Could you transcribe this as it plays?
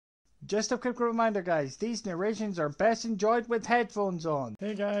Just a quick reminder guys, these narrations are best enjoyed with headphones on.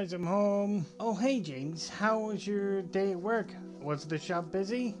 Hey guys, I'm home. Oh hey James, how was your day at work? Was the shop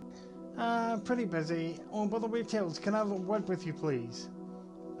busy? Pretty busy. Oh, by the way Tails, can I have a word with you please?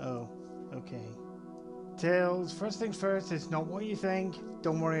 Oh, okay. Tails, first things first, it's not what you think.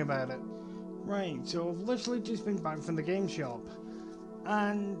 Don't worry about it. Right, so I've literally just been back from the game shop.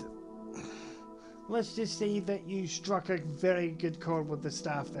 And let's just say that you struck a very good chord with the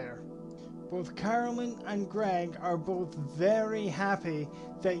staff there. Both Carolyn and Greg are both very happy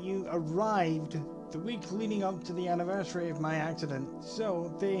that you arrived the week leading up to the anniversary of my accident.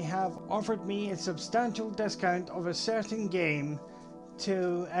 So they have offered me a substantial discount of a certain game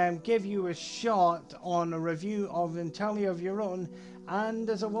to give you a shot on a review of entirely of your own, and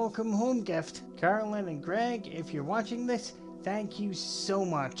as a welcome home gift. Carolyn and Greg, if you're watching this, thank you so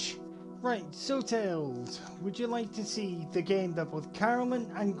much. Right, so Tails, would you like to see the game that both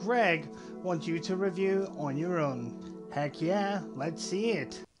Carolyn and Greg want you to review on your own? Heck yeah, let's see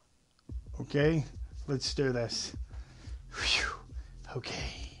it. Okay, let's do this. Whew.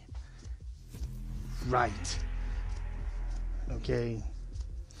 Okay. Right. Okay.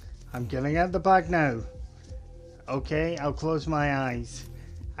 I'm getting at the back now. Okay, I'll close my eyes.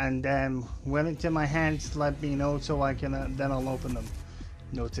 And when it's in my hands, let me know so I can, then I'll open them.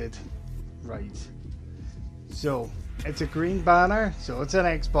 Noted. Right. So, it's a green banner, so it's an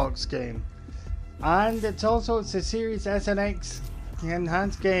Xbox game. And it's a Series S and X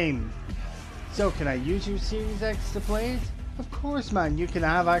enhanced game. So, can I use your Series X to play it? Of course, man, you can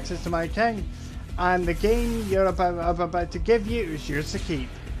have access to my account. And the game I'm about to give you is yours to keep.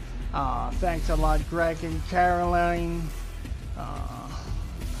 Thanks a lot, Greg and Caroline.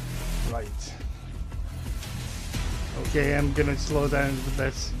 Right. Okay, I'm gonna slow down with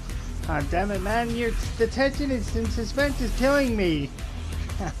this. Ah, damn it, man, the tension and suspense is killing me.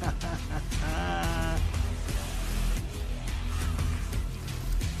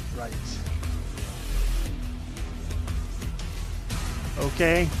 Right.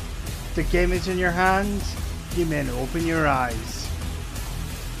 Okay, the game is in your hands. You may open your eyes.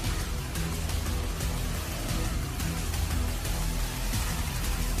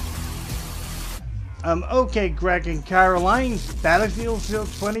 Okay, Greg and Caroline, Battlefield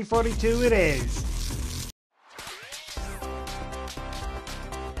 2042 it is.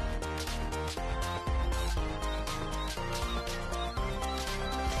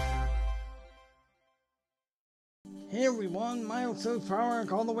 Hey everyone, Miles Power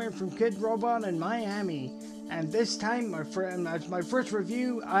all the way from Kid Robot in Miami. And this time, as my first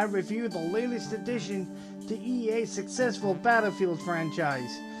review, I review the latest addition to EA's successful Battlefield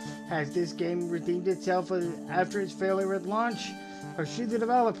franchise. Has this game redeemed itself after its failure at launch? Or should the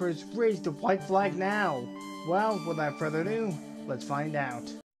developers raise the white flag now? Well, without further ado, let's find out.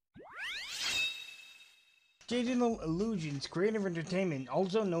 Digital Illusions Creative Entertainment,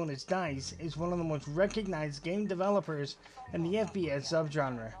 also known as DICE, is one of the most recognized game developers in the FPS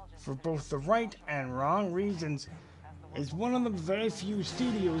subgenre. For both the right and wrong reasons, it's one of the very few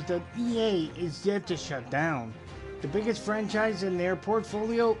studios that EA is yet to shut down. The biggest franchise in their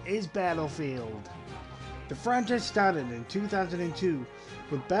portfolio is Battlefield. The franchise started in 2002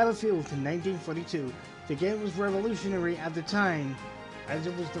 with Battlefield in 1942. The game was revolutionary at the time, as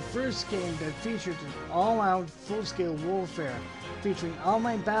it was the first game that featured all-out full-scale warfare, featuring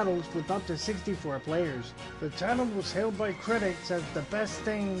online battles with up to 64 players. The title was hailed by critics as the best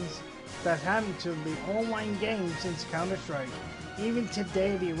things that happened to the online game since Counter-Strike. Even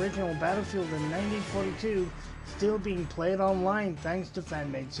today, the original Battlefield in 1942 still being played online thanks to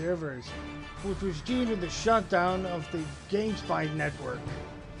fan-made servers, which was due to the shutdown of the GameSpy network.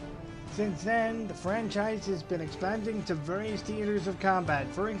 Since then, the franchise has been expanding to various theaters of combat.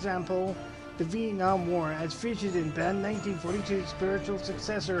 For example, the Vietnam War, as featured in 1942's spiritual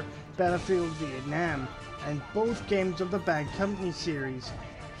successor, Battlefield Vietnam, and both games of the Bad Company series.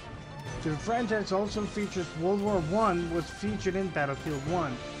 The franchise also features World War I was featured in Battlefield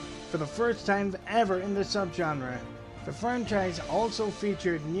 1, for the first time ever in the subgenre. The franchise also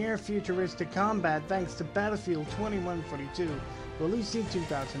featured near-futuristic combat thanks to Battlefield 2142, released in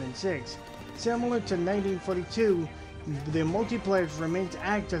 2006. Similar to 1942, the multiplayer remains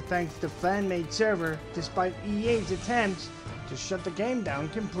active thanks to fan-made server, despite EA's attempts to shut the game down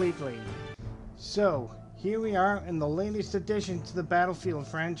completely. So, here we are in the latest addition to the Battlefield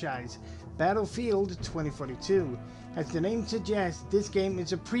franchise, Battlefield 2042. As the name suggests, this game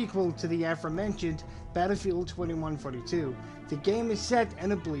is a prequel to the aforementioned Battlefield 2142. The game is set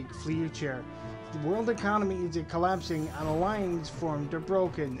in a bleak future. The world economy is collapsing and alliances formed are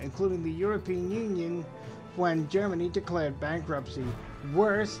broken, including the European Union when Germany declared bankruptcy.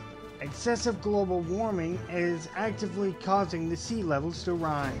 Worse, Excessive global warming is actively causing the sea levels to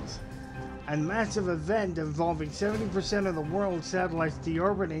rise. A massive event involving 70% of the world's satellites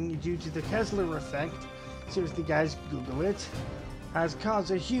deorbiting due to the Kessler effect, seriously guys, Google it, has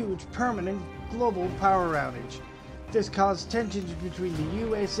caused a huge permanent global power outage. This caused tensions between the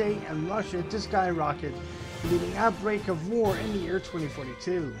USA and Russia to skyrocket, leading outbreak of war in the year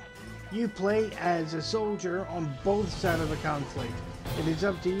 2042. You play as a soldier on both sides of the conflict. It is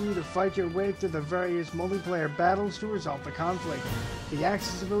up to you to fight your way through the various multiplayer battles to resolve the conflict. The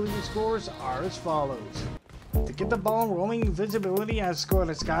accessibility scores are as follows. To get the ball rolling, visibility has scored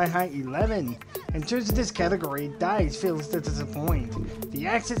a sky-high 11. In terms of this category, DICE fails to disappoint. The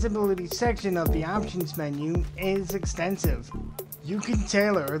accessibility section of the options menu is extensive. You can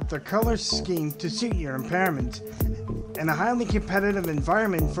tailor the color scheme to suit your impairment. In a highly competitive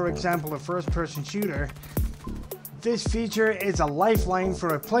environment, for example a first-person shooter, this feature is a lifeline for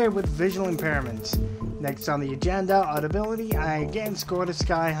a player with visual impairments. Next on the agenda, audibility, I again scored a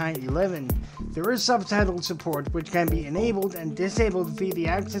sky-high 11. There is subtitle support which can be enabled and disabled via the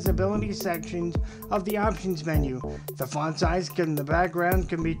accessibility sections of the options menu. The font size in the background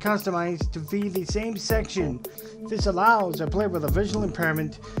can be customized via the same section. This allows a player with a visual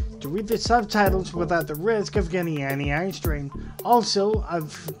impairment to read the subtitles without the risk of getting any eye strain. Also, a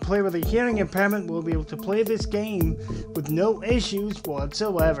player with a hearing impairment will be able to play this game with no issues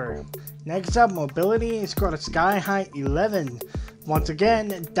whatsoever. Next up, mobility is scored a sky-high 11. Once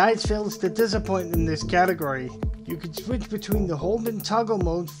again, DICE fails to disappoint in this category. You can switch between the hold and toggle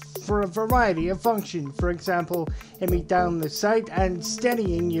modes for a variety of functions. For example, aiming down the sight and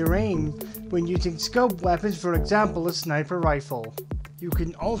steadying your aim when using scope weapons, for example a sniper rifle. You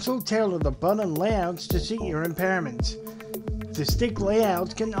can also tailor the button layouts to suit your impairments. The stick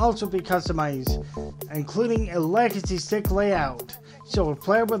layouts can also be customized, including a legacy stick layout. So a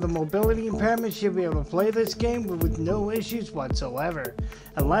player with a mobility impairment should be able to play this game with no issues whatsoever.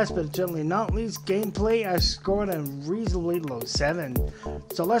 And last but certainly not least, gameplay has scored a reasonably low 7.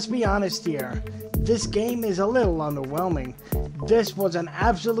 So let's be honest here, this game is a little underwhelming. This was an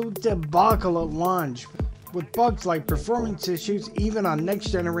absolute debacle at launch, with bugs like performance issues even on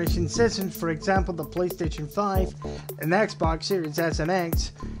next generation systems, for example the PlayStation 5 and Xbox Series S and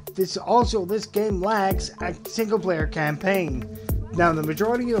X. This game lacks a single player campaign. Now, the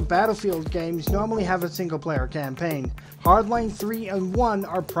majority of Battlefield games normally have a single player campaign. Hardline 3 and 1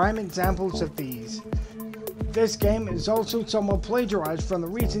 are prime examples of these. This game is also somewhat plagiarized from the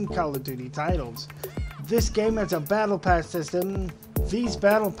recent Call of Duty titles. This game has a battle pass system. These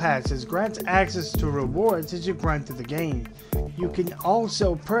battle passes grant access to rewards as you grind through the game. You can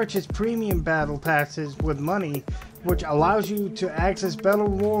also purchase premium battle passes with money, which allows you to access better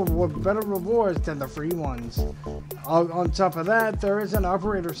rewards than the free ones. On top of that, there is an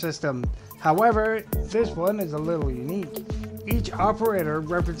operator system. However, this one is a little unique. Each operator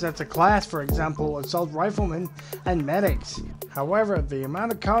represents a class, for example, assault riflemen and medics. However, the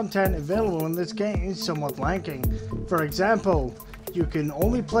amount of content available in this game is somewhat lacking. For example, you can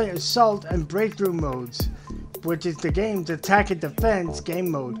only play assault and breakthrough modes, which is the game's attack and defense game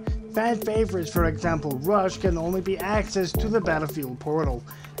mode. Fan favorites, for example Rush, can only be accessed to the Battlefield portal.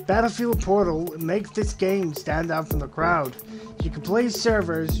 Battlefield portal makes this game stand out from the crowd. You can play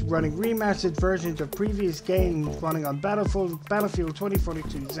servers running remastered versions of previous games running on Battlefield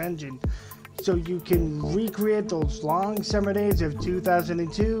 2042's engine, so you can recreate those long summer days of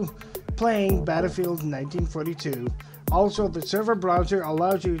 2002 playing Battlefield 1942. Also, the server browser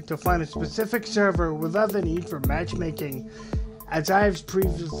allows you to find a specific server without the need for matchmaking. As I've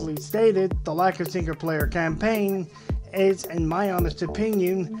previously stated, the lack of single-player campaign is, in my honest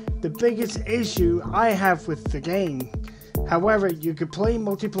opinion, the biggest issue I have with the game. However, you could play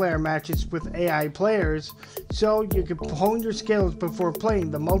multiplayer matches with AI players, so you could hone your skills before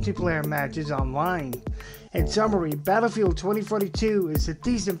playing the multiplayer matches online. In summary, Battlefield 2042 is a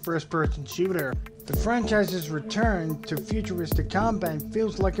decent first-person shooter. The franchise's return to futuristic combat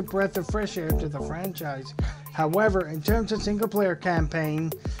feels like a breath of fresh air to the franchise. However, in terms of single-player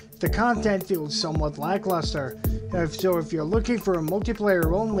campaign, the content feels somewhat lackluster. So if you're looking for a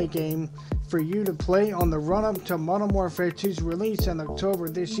multiplayer-only game for you to play on the run-up to Modern Warfare 2's release in October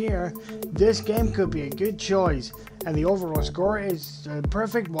this year, this game could be a good choice, and the overall score is a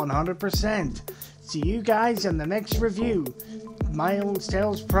perfect 100%. See you guys in the next review. Miles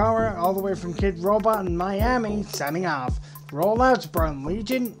Tales Prower, all the way from Kid Robot in Miami, signing off. Roll out, Spartan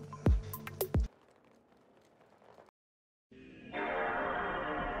Legion.